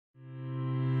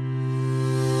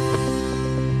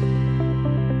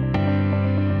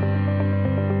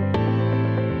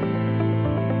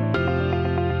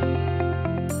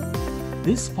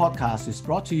This podcast is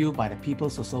brought to you by the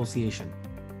People's Association.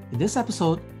 In this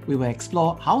episode, we will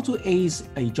explore how to ace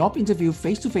a job interview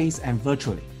face-to-face and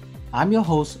virtually. I'm your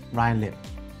host, Ryan Lim.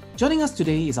 Joining us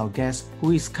today is our guest,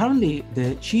 who is currently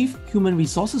the Chief Human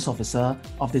Resources Officer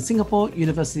of the Singapore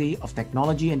University of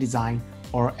Technology and Design,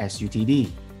 or SUTD.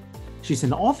 She's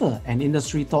an author and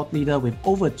industry thought leader with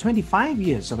over 25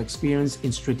 years of experience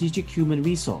in strategic human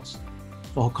resource.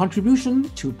 For her contribution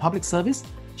to public service,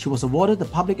 she was awarded the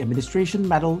Public Administration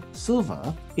Medal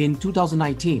Silver in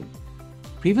 2019.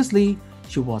 Previously,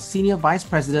 she was Senior Vice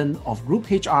President of Group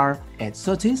HR at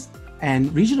Certis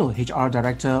and Regional HR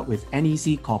Director with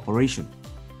NEC Corporation.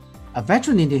 A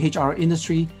veteran in the HR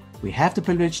industry, we have the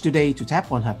privilege today to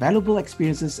tap on her valuable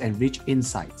experiences and rich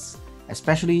insights,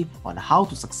 especially on how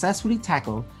to successfully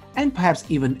tackle and perhaps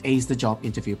even ace the job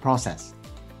interview process.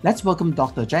 Let's welcome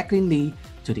Dr. Jaclyn Lee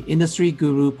to the Industry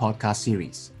Guru podcast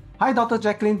series. Hi, Dr.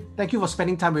 Jaclyn. Thank you for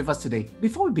spending time with us today.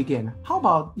 Before we begin, how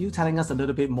about you telling us a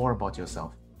little bit more about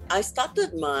yourself? I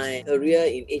started my career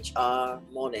in HR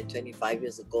more than 25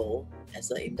 years ago as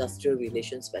an industrial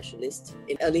relations specialist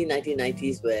in early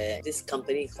 1990s, where this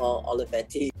company called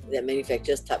Olivetti that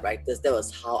manufactures typewriters, that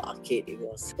was how archaic it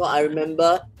was. So I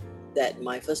remember that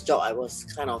my first job, I was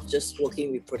kind of just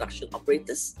working with production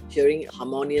operators, ensuring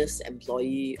harmonious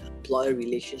employee-employer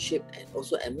relationship, and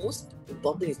most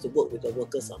important is to work with the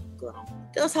workers on the ground.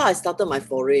 That was how I started my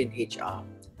foray in HR.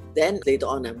 Then later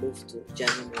on, I moved to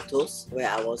General Motors, where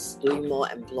I was doing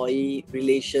more employee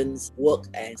relations work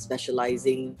and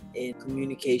specializing in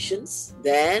communications.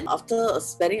 Then after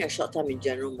spending a short time in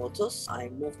General Motors, I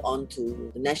moved on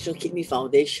to the National Kidney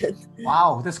Foundation.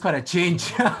 Wow, that's quite a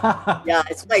change. Yeah,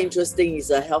 it's quite interesting. It's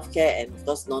a healthcare and of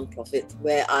course non-profit,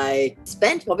 where I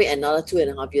spent probably another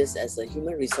 2.5 years as a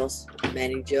human resource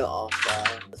manager of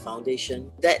the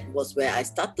foundation. That was where I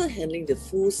started handling the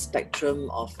full spectrum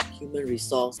of human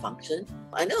resource function.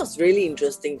 And that was really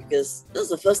interesting because that was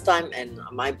the first time, and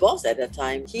my boss at that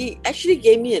time, he actually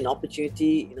gave me an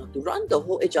opportunity, to run the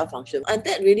whole HR function. And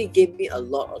that really gave me a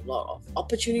lot of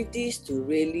opportunities to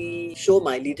really show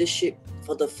my leadership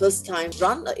for the first time,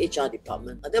 run a HR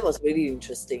department. And that was really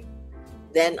interesting.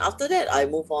 Then after that, I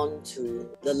moved on to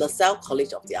the LaSalle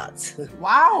College of the Arts.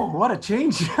 Wow, what a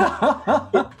change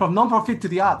from non-profit to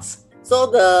the arts. So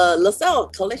the LaSalle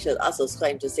College of Arts was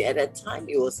quite interesting. At that time,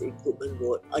 it was in Goodman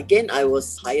Road. Again, I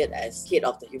was hired as head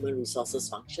of the human resources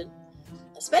function.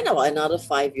 I spent about another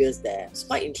 5 years there. It's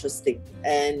quite interesting.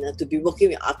 And to be working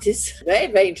with artists,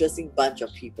 very, very interesting bunch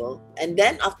of people. And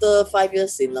then after 5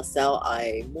 years in LaSalle,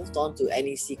 I moved on to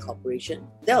NEC Corporation.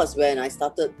 That was when I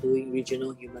started doing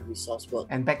regional human resource work.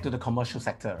 And back to the commercial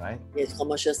sector, right? Yes,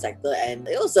 commercial sector. And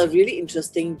it was a really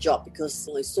interesting job because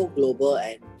it's so global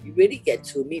and you really get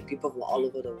to meet people from all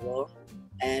over the world.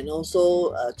 And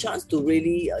also a chance to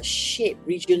really shape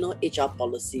regional HR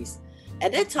policies.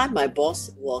 At that time, my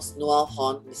boss was Mr.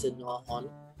 Noah Horn,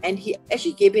 and he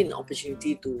actually gave me an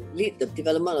opportunity to lead the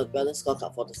development of the Balance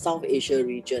Scorecard for the South Asia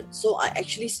region. So I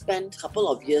actually spent a couple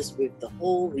of years with the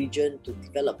whole region to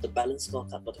develop the Balance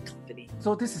Scorecard for the company.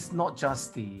 So this is not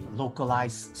just the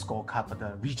localized scorecard, but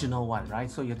the regional one,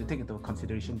 right? So you have to take into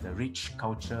consideration the rich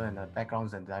culture and the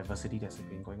backgrounds and diversity that's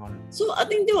been going on. So I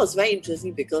think that was very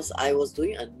interesting because I was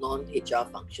doing a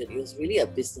non-HR function. It was really a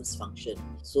business function.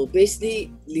 So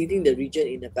basically leading the region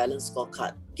in the Balance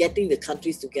Scorecard, getting the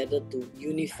countries together to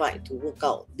unify, to work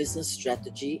out business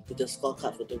strategy to the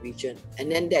scorecard for the region. And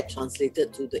then that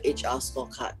translated to the HR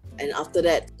scorecard. And after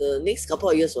that, the next couple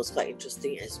of years was quite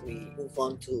interesting as we move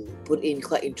on to put in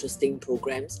quite interesting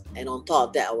programs. And on top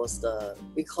of that, I was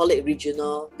we call it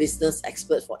regional business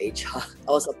expert for HR.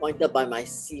 I was appointed by my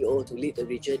CEO to lead the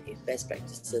region in best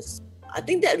practices. I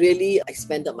think that really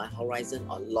expanded my horizon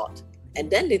a lot. And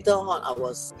then later on, I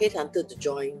was headhunted to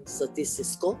join Certis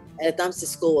Cisco. At the time,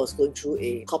 Cisco was going through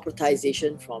a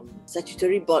corporatization from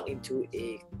statutory board into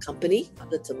a company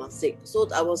under Temasek. So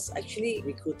I was actually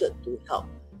recruited to help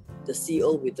the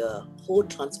CEO with the whole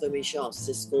transformation of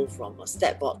Cisco from a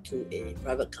stat board to a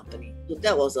private company. So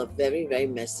that was a very, very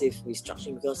massive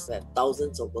restructuring because we had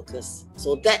thousands of workers.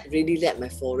 So that really led my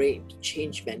foray into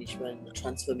change management,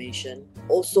 transformation.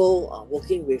 Also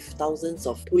working with thousands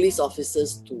of police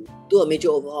officers to do a major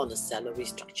overhaul on the salary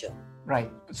structure.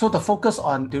 Right. So the focus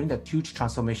during the huge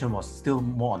transformation was still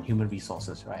more on human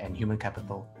resources, right? And human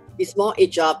capital. It's more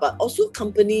HR, but also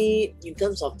company, in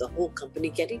terms of the whole company,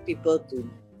 getting people to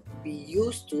be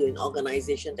used to an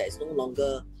organization that is no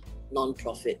longer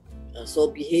non-profit. So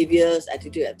behaviors,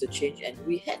 attitude have to change, and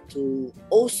we had to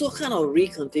also kind of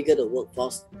reconfigure the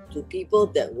workforce to people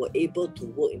that were able to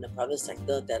work in the private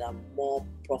sector that are more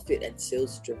profit and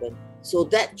sales driven. So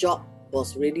that job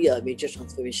was really a major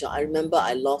transformation. I remember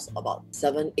I lost about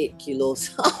 7-8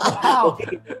 kilos. Wow.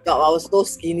 Working in the job. I was so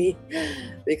skinny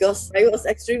because it was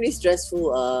extremely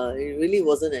stressful. It really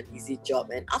wasn't an easy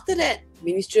job. And after that,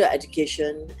 Ministry of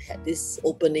Education had this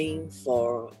opening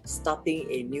for starting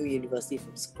a new university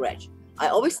from scratch. I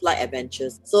always like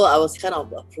adventures, so I was kind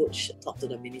of approached, talked to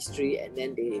the ministry, and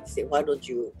then they said, why don't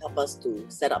you help us to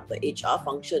set up the HR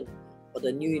function for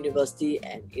the new university?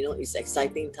 And it's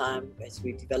exciting time as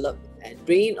we develop and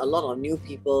bring in a lot of new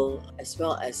people, as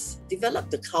well as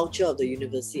develop the culture of the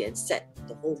university and set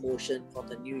the whole motion for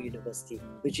the new university,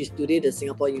 which is today the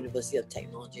Singapore University of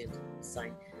Technology and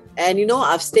Science. And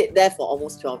I've stayed there for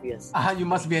almost 12 years. You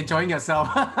must be enjoying yourself.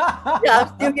 Yeah,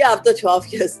 I'm still here after 12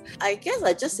 years. I guess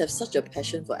I just have such a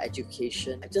passion for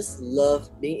education. I just love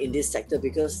being in this sector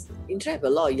because you interact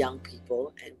with a lot of young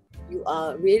people and you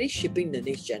are really shaping the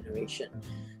next generation.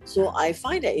 So I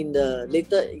find that in the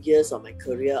later years of my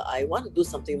career, I want to do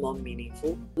something more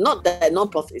meaningful. Not that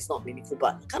non-profit is not meaningful,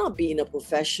 but kind of be in a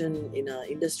profession, in an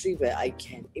industry where I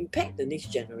can impact the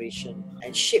next generation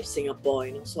and shape Singapore.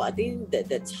 So I think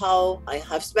that's how I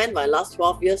have spent my last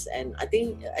 12 years, and I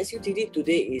think SUTD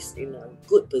today is in a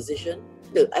good position.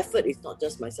 The effort is not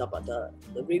just myself, but the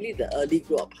early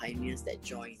group of pioneers that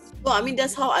joined. So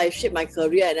that's how I've shaped my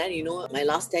career. And then my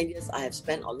last 10 years I have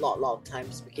spent a lot of time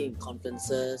speaking in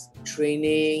conferences,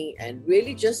 training, and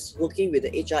really just working with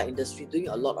the HR industry, doing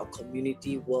a lot of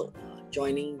community work,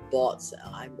 joining boards.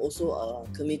 I'm also a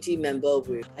committee member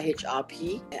with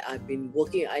IHRP. I've been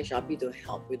working at IHRP to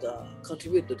help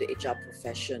contribute to the HR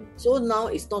profession. So now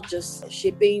it's not just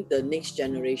shaping the next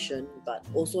generation, but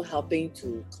also helping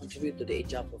to contribute to the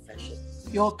HR profession.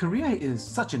 Your career is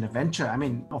such an adventure.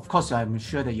 Of course, I'm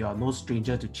sure that you are no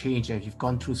stranger to change, and you've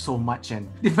gone through so much and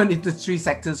different industry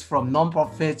sectors, from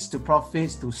non-profits to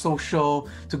profits to social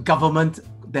to government,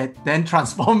 that then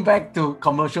transform back to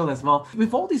commercial as well.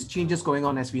 With all these changes going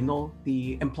on, as we know,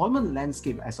 the employment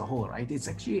landscape as a whole, right, it's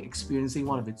actually experiencing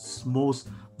one of its most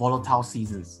volatile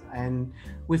seasons. And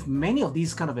with many of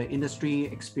these kind of industry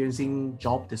experiencing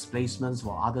job displacements,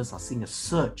 while others are seeing a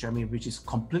surge, which is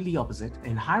completely opposite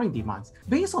in hiring demands.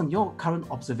 Based on your current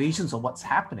observations of what's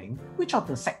happening, which of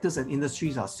the sectors and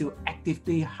industries are still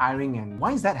actively hiring, and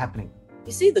why is that happening?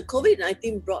 You see, the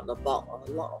COVID-19 brought about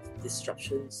a lot of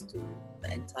disruptions to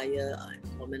the entire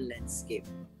employment landscape.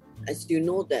 As you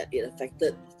know, that it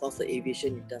affected, of course, the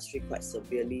aviation industry quite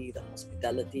severely, the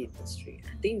hospitality industry.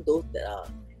 I think those that are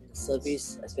in the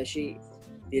service, especially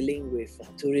dealing with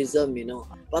tourism,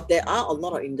 But there are a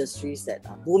lot of industries that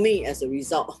are booming as a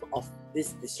result of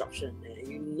this disruption.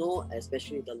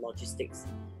 Especially the logistics,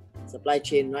 supply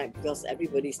chain, right? Because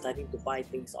everybody's starting to buy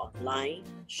things online,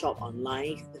 shop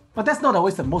online. But that's not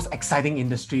always the most exciting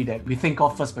industry that we think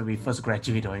of first when we first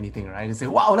graduate or anything, right? They say,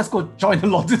 wow, let's go join the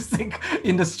logistic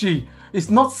industry. It's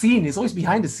not seen, it's always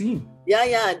behind the scene.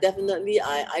 Yeah, definitely.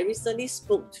 I recently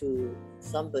spoke to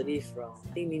somebody from,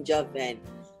 I think, Ninja Van.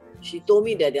 She told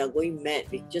me that they are going mad.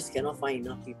 They just cannot find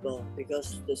enough people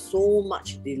because there's so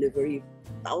much delivery,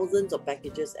 thousands of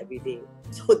packages every day.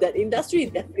 So that industry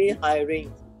is definitely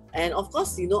hiring. And of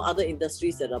course, other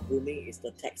industries that are booming is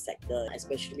the tech sector,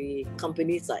 especially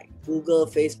companies like Google,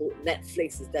 Facebook,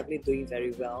 Netflix is definitely doing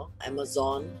very well.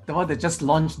 Amazon. The one that just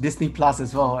launched Disney Plus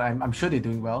as well, I'm sure they're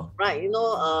doing well. Right,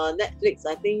 Netflix,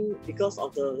 I think because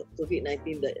of the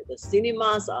COVID-19, the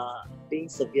cinemas are being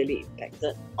severely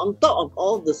impacted. On top of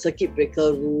all the circuit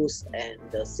breaker rules and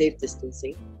the safe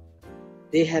distancing,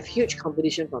 they have huge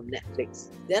competition from Netflix.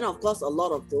 Then, of course, a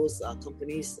lot of those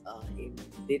companies in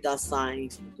data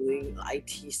science, doing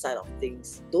IT side of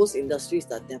things, those industries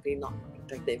are definitely not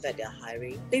impacted. In fact, they're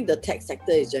hiring. I think the tech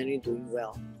sector is generally doing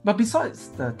well. But besides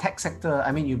the tech sector,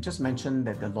 you just mentioned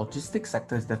that the logistics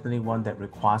sector is definitely one that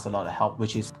requires a lot of help,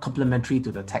 which is complementary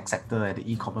to the tech sector and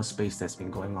the e-commerce space that's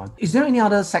been going on. Is there any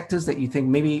other sectors that you think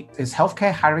maybe is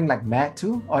healthcare hiring like mad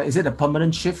too? Or is it a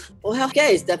permanent shift? Well,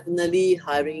 healthcare is definitely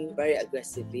hiring very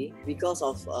aggressively because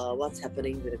of what's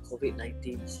happening with the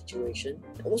COVID-19 situation.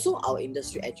 Also, our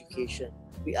industry education.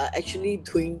 We are actually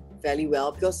doing fairly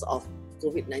well because of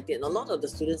COVID-19, and a lot of the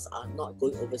students are not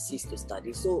going overseas to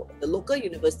study. So the local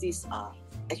universities are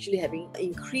actually having an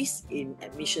increase in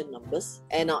admission numbers.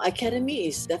 And our academy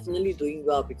is definitely doing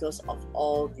well because of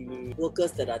all the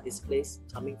workers that are displaced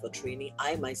coming for training.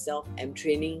 I myself am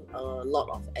training a lot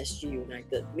of SG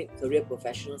United mid-career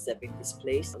professionals that have been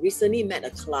displaced. I recently met a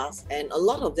class, and a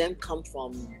lot of them come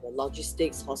from the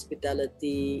logistics,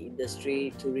 hospitality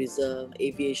industry, tourism,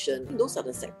 aviation. Those are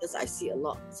the sectors I see a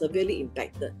lot severely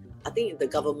impacted I think the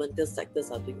governmental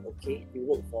sectors are doing okay. We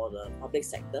work for the public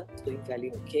sector, it's doing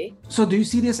fairly okay. So do you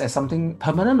see this as something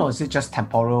permanent, or is it just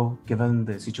temporal given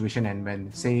the situation? And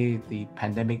when, say, the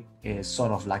pandemic is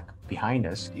sort of like behind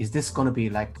us, is this going to be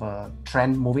like a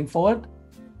trend moving forward,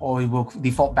 or it will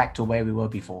default back to where we were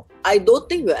before? I don't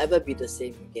think we'll ever be the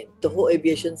same again. The whole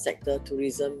aviation sector,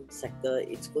 tourism sector,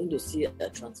 it's going to see a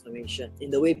transformation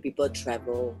in the way people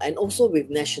travel. And also with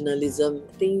nationalism,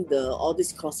 I think all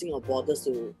this crossing of borders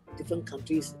to different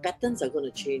countries, patterns are going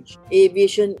to change.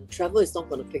 Aviation travel is not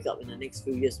going to pick up in the next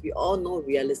few years. We all know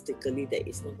realistically that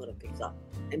it's not going to pick up.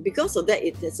 And because of that,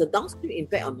 it has a downstream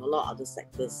impact on a lot of other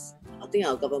sectors. I think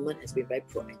our government has been very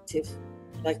proactive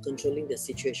by controlling the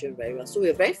situation very well. So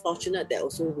we're very fortunate that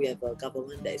also we have a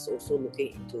government that is also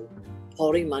looking into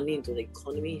pouring money into the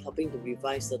economy, helping to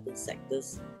revive certain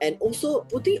sectors, and also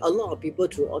putting a lot of people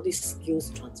through all this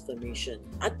skills transformation.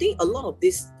 I think a lot of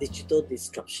this digital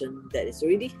disruption that is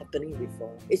already happening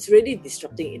before, it's really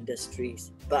disrupting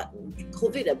industries. But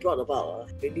COVID has brought about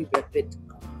a really rapid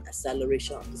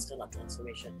acceleration of this kind of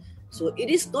transformation. So it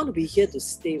is going to be here to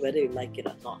stay whether you like it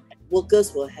or not.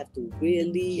 Workers will have to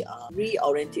really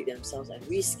reorientate themselves and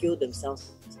reskill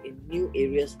themselves in new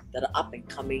areas that are up and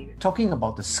coming. Talking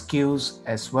about the skills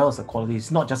as well as the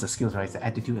qualities, not just the skills, right? It's the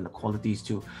attitude and the qualities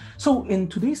too. So in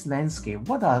today's landscape,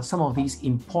 what are some of these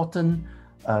important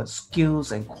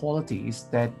skills and qualities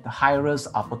that the hirers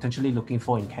are potentially looking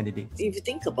for in candidates? If you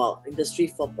think about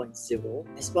Industry 4.0,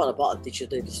 it's brought about a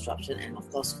digital disruption and of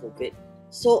course COVID.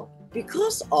 So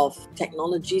because of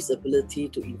technology's ability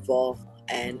to evolve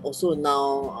and also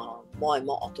now more and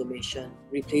more automation,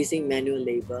 replacing manual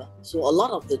labor, so a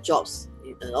lot of the jobs,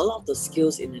 a lot of the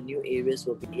skills in the new areas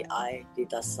will be AI,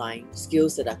 data science,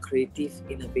 skills that are creative,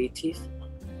 innovative,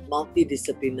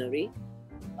 multidisciplinary.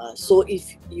 So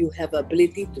if you have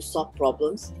ability to solve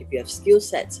problems, if you have skill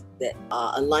sets that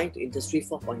are aligned to Industry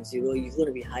 4.0, you're going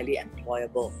to be highly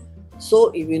employable. So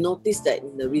if you notice that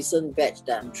in the recent batch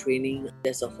that I'm training,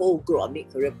 there's a whole group of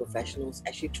mid-career professionals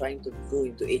actually trying to go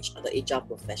into the HR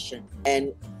profession.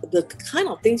 And the kind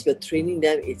of things we're training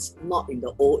them, it's not in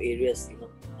the old areas.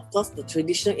 Of course, the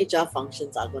traditional HR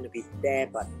functions are going to be there,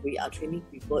 but we are training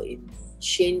people in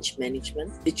change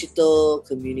management, digital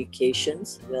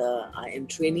communications. I am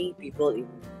training people in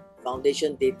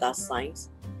foundation data science,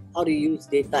 how to use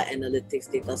data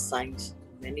analytics, data science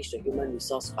to manage the human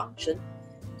resource function.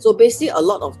 So basically, a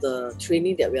lot of the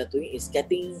training that we are doing is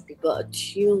getting people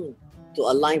attuned to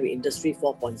align with Industry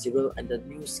 4.0 and the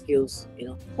new skills,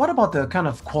 What about the kind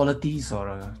of qualities,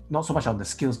 or not so much on the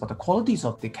skills, but the qualities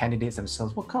of the candidates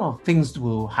themselves? What kind of things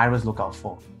will hirers look out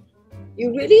for?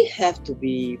 You really have to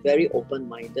be very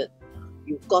open-minded.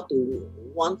 You've got to,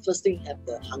 first thing, have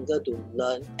the hunger to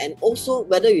learn. And also,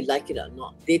 whether you like it or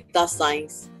not, data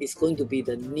science is going to be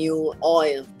the new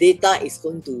oil. Data is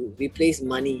going to replace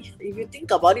money. If you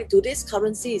think about it, today's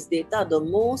currency is data. The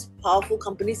most powerful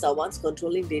companies are ones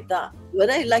controlling data.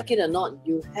 Whether you like it or not,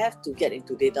 you have to get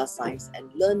into data science and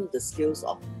learn the skills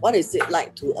of what is it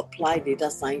like to apply data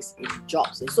science in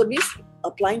jobs. And so this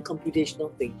applying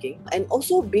computational thinking and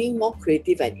also being more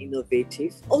creative and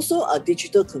innovative. Also,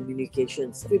 digital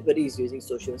communications. Everybody is using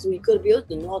social. So you got to be able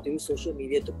to know how to use social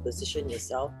media to position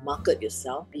yourself, market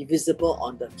yourself, be visible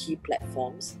on the key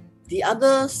platforms. The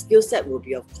other skill set will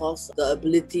be, of course, the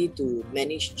ability to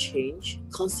manage change,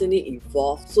 constantly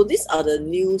evolve. So these are the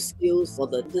new skills for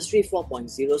the Industry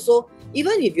 4.0. So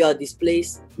even if you are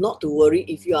displaced, not to worry.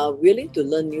 If you are willing to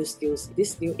learn new skills,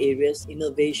 these new areas,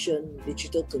 innovation,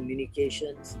 digital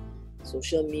communications,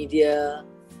 social media,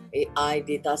 AI,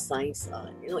 data science,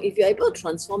 if you're able to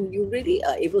transform, you really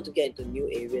are able to get into new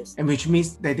areas. And which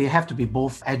means that they have to be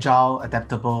both agile,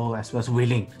 adaptable, as well as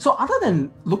willing. So other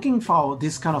than looking for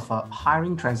this kind of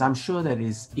hiring trends, I'm sure that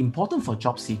is important for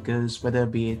job seekers, whether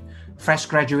it be fresh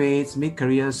graduates,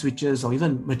 mid-career switchers, or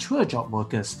even mature job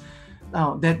workers.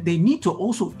 That they need to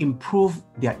also improve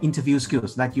their interview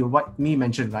skills. Like what me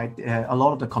mentioned, right? A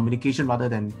lot of the communication rather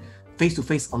than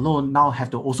face-to-face alone now have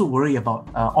to also worry about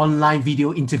online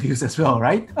video interviews as well,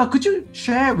 right? Could you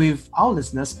share with our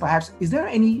listeners, perhaps, is there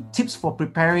any tips for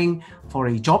preparing for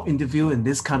a job interview in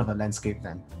this kind of a landscape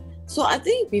then? So I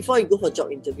think before you go for a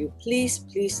job interview, please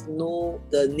know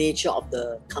the nature of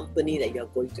the company that you're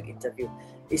going to interview.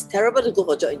 It's terrible to go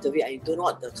for a job interview and you don't know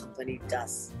what the company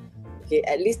does. Okay,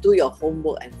 at least do your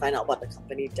homework and find out what the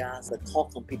company does, the core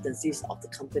competencies of the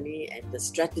company and the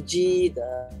strategy,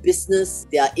 the business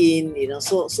they are in,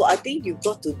 So I think you've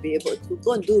got to be able to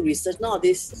go and do research.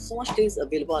 Nowadays, so much things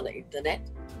available on the internet.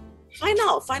 Find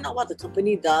out what the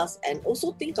company does and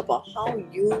also think about how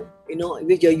you,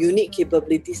 with your unique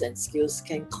capabilities and skills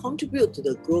can contribute to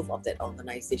the growth of that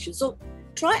organization. So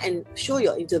try and show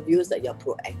your interviewers that you're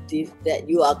proactive, that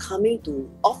you are coming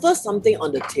to offer something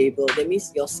on the table. That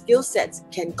means your skill sets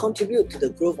can contribute to the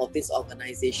growth of this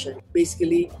organization.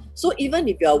 Basically, so even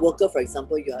if you're a worker, for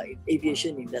example, you are in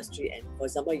aviation industry and for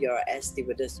example, you're an air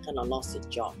stewardess, kind of lost your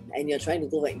job and you're trying to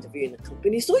go for an interview in a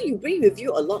company. So you bring with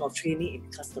you a lot of training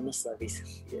in customer service,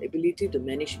 the ability to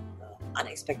manage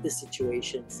unexpected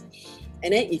situations.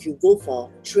 And then if you go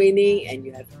for training and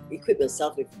you have equipped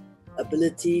yourself with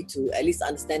ability to at least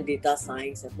understand data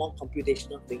science and more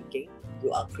computational thinking,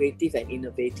 you are creative and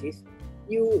innovative,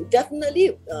 you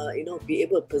definitely be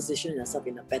able to position yourself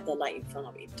in a better light in front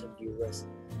of interviewers.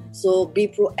 So be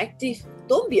proactive.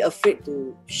 Don't be afraid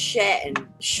to share and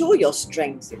show your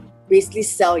strengths. Basically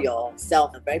sell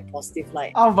yourself in a very positive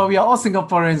light. Oh, but we are all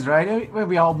Singaporeans, right?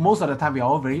 We are most of the time we are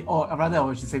all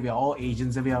I should say we are all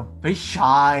Asians, and we are very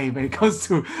shy when it comes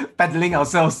to peddling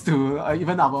ourselves to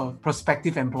even our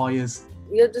prospective employers.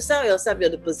 You have to sell yourself. You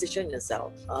have to position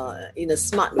yourself in a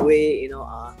smart way.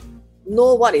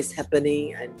 Know what is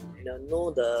happening and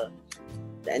know the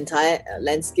entire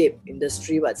landscape,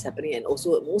 industry, what's happening, and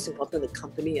also most important, the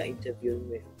company you're interviewing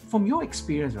with. From your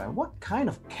experience, right, what kind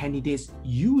of candidates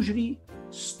usually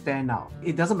stand out?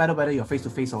 It doesn't matter whether you're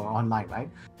face-to-face or online, right?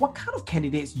 What kind of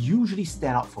candidates usually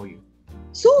stand out for you?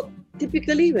 So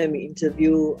typically when we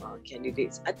interview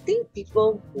candidates, I think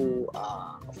people who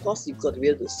are, of course, you've got to be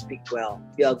able to speak well.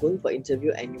 If you are going for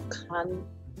interview and you can't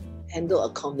handle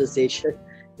a conversation,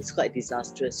 it's quite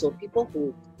disastrous. So people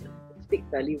who speak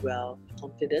fairly well,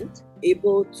 confident,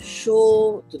 able to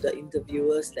show to the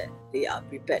interviewers that they are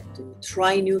prepared to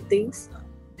try new things,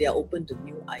 they are open to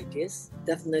new ideas,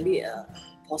 definitely a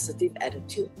positive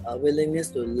attitude, a willingness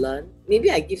to learn.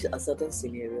 Maybe I give a certain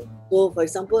scenario. So for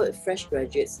example, fresh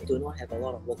graduates do not have a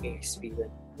lot of working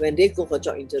experience. When they go for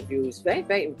job interview, it's very,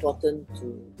 very important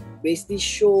to basically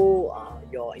show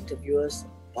your interviewers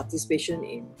participation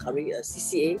in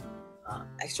CCA,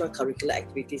 extracurricular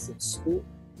activities in school,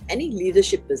 any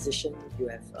leadership position you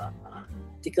have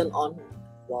taken on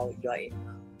while you are in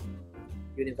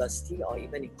university or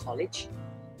even in college.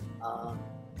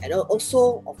 And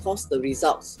also, of course, the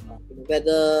results.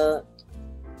 Whether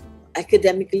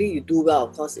academically you do well,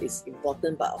 of course, is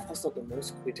important, but of course not the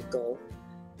most critical.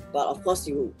 But of course,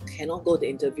 you cannot go to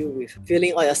interview with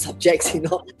failing all your subjects,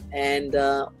 And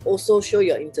also show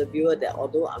your interviewer that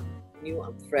although I'm new,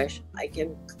 I'm fresh, I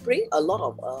can bring a lot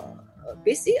of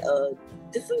basically a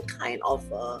different kind of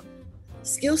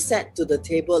skill set to the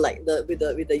table, like with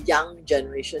the young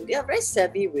generation. They are very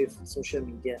savvy with social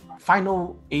media.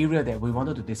 Final area that we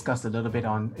wanted to discuss a little bit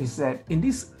on is that in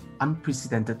these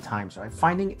unprecedented times, right,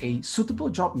 finding a suitable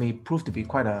job may prove to be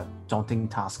quite a daunting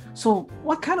task. So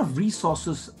what kind of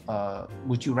resources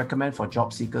would you recommend for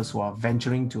job seekers who are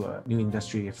venturing to a new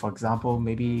industry? For example,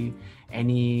 maybe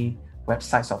any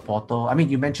websites or portal? I mean,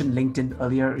 you mentioned LinkedIn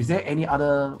earlier. Is there any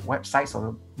other websites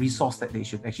or resource that they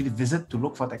should actually visit to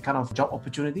look for that kind of job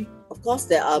opportunity? Of course,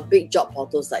 there are big job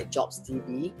portals like Jobs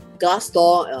TV.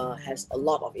 Glassdoor has a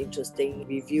lot of interesting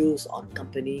reviews on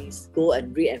companies. Go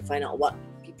and read and find out what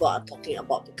people are talking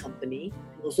about the company.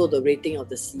 Also the rating of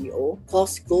the CEO. Of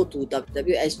course, go to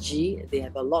WSG. They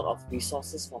have a lot of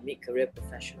resources for mid-career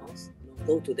professionals.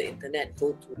 Go to the internet,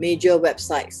 go to major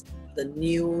websites, the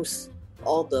news,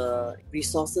 all the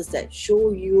resources that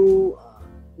show you,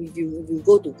 if you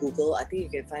go to Google, I think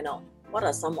you can find out what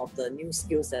are some of the new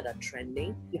skills that are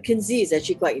trending. McKinsey is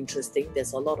actually quite interesting.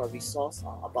 There's a lot of resource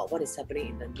about what is happening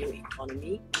in the new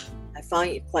economy. I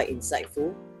find it quite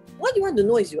insightful. What you want to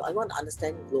know is I want to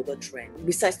understand global trends.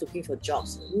 Besides looking for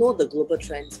jobs, know the global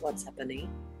trends, what's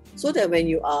happening, so that when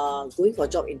you are going for a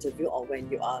job interview or when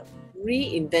you are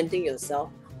reinventing yourself,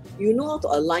 you know how to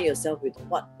align yourself with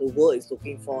what the world is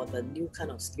looking for, the new kind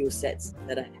of skill sets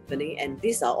that are happening. And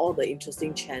these are all the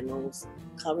interesting channels.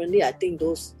 Currently, I think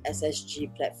those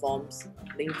SSG platforms,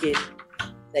 LinkedIn,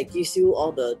 that gives you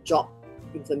all the job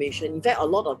information. In fact, a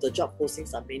lot of the job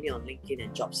postings are mainly on LinkedIn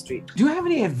and JobStreet. Do you have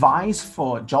any advice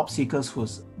for job seekers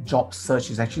whose job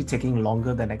search is actually taking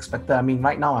longer than expected? I mean,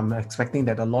 right now I'm expecting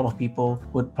that a lot of people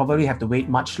would probably have to wait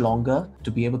much longer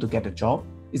to be able to get a job.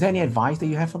 Is there any advice that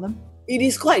you have for them? It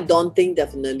is quite daunting,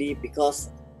 definitely,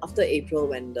 because after April,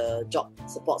 when the job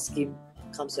support scheme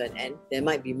comes to an end, there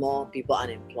might be more people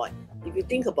unemployed. If you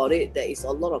think about it, there is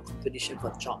a lot of competition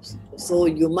for jobs. So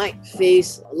you might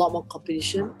face a lot more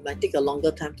competition. It might take a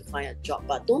longer time to find a job,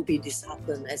 but don't be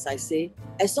disheartened. As I say,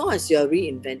 as long as you're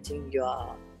reinventing, you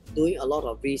are doing a lot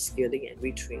of reskilling and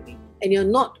retraining, and you're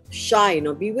not shy,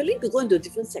 be willing to go into a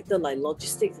different sector like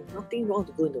logistics. There's nothing wrong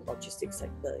to go into the logistics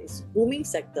sector. It's a booming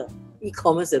sector.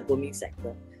 E-commerce is a booming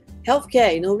sector.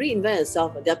 Healthcare, reinvent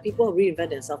yourself. There are people who reinvent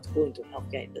themselves to go into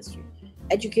healthcare industry.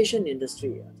 education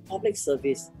industry, public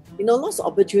service, lots of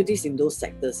opportunities in those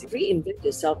sectors. Reinvent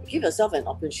yourself, give yourself an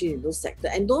opportunity in those sectors,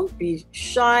 and don't be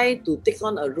shy to take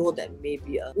on a role that may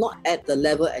be not at the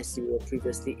level as you were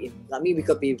previously in. I mean, we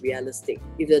could be realistic.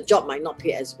 If the job might not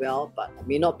pay as well, but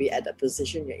may not be at the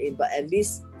position you're in, but at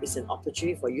least it's an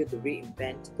opportunity for you to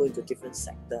reinvent, go into a different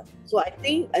sector. So I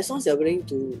think as long as you're willing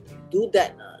to do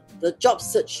that, the job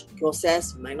search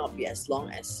process might not be as long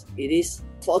as it is.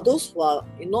 For those who are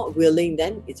not willing,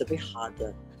 then it's a bit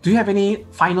harder. Do you have any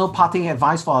final parting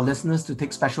advice for our listeners to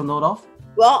take special note of?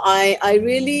 Well, I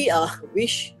really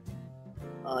wish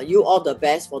you all the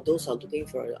best for those who are looking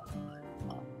for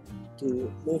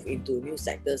to move into new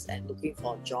sectors and looking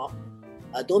for a job.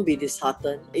 Don't be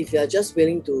disheartened. If you're just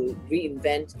willing to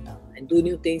reinvent and do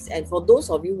new things, and for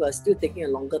those of you who are still taking a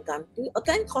longer time,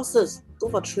 attend courses, go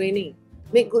for training,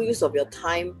 make good use of your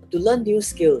time to learn new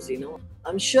skills,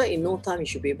 I'm sure in no time you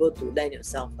should be able to land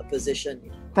yourself a position.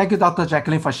 Thank you, Dr.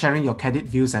 Jaclyn, for sharing your candid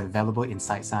views and valuable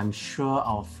insights. I'm sure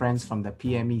our friends from the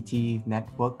PMET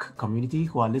network community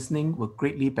who are listening will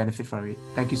greatly benefit from it.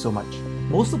 Thank you so much.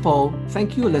 Most of all,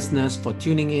 thank you, listeners, for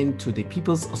tuning in to the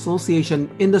People's Association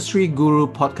Industry Guru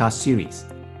podcast series.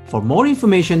 For more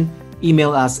information,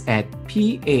 email us at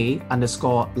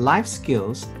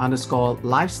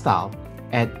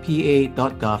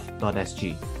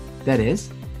pa_lifeskills_lifestyle@pa.gov.sg. That is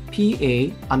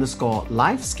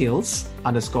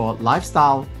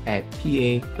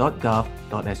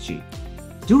pa_lifeskills_lifestyle@pa.gov.sg.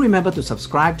 Do remember to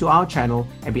subscribe to our channel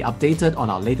and be updated on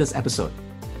our latest episode.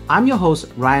 I'm your host,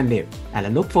 Ryan Lim, and I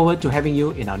look forward to having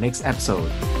you in our next episode.